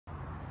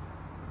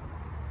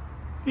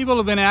People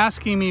have been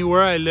asking me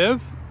where I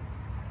live.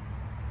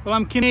 Well,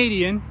 I'm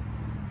Canadian.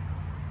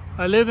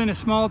 I live in a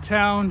small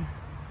town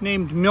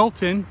named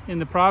Milton in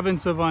the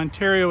province of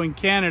Ontario in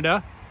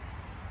Canada,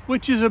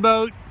 which is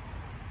about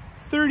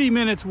 30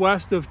 minutes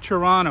west of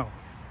Toronto.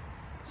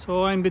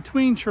 So I'm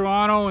between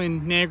Toronto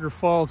and Niagara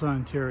Falls,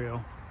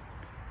 Ontario.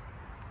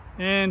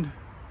 And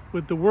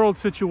with the world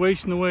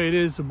situation the way it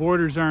is, the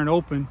borders aren't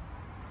open.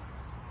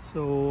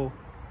 So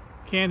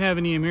can't have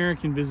any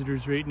American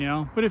visitors right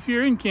now. But if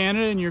you're in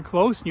Canada and you're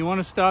close and you want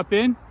to stop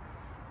in,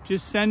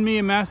 just send me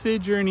a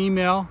message or an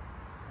email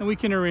and we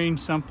can arrange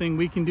something.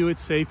 We can do it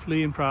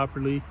safely and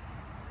properly.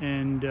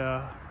 And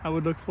I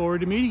would look forward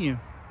to meeting you.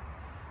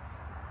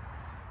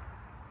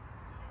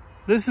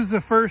 This is the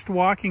first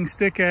walking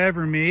stick I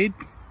ever made.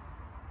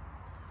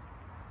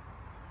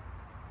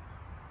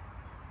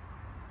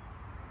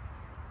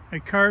 I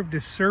carved a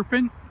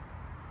serpent.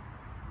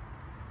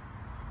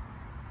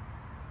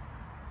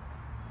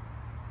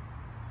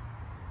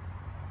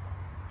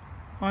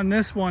 On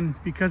this one,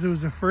 because it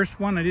was the first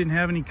one, I didn't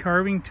have any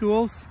carving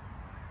tools.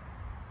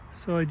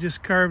 So I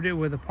just carved it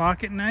with a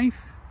pocket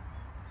knife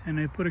and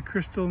I put a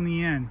crystal in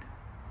the end.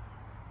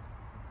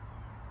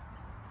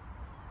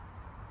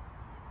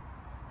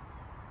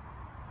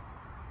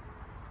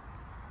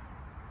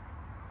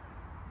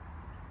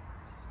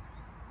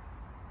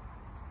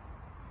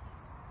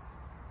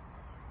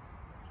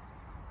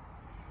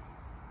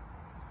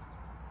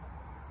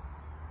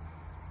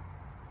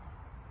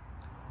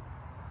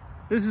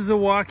 This is a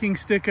walking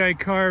stick I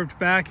carved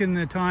back in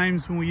the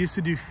times when we used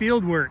to do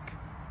field work.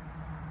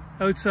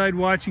 Outside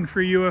watching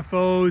for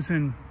UFOs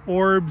and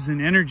orbs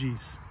and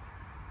energies.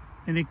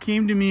 And it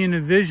came to me in a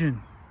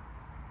vision.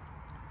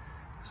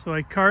 So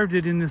I carved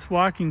it in this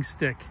walking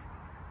stick.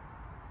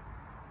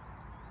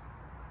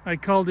 I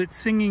called it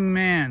Singing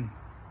Man.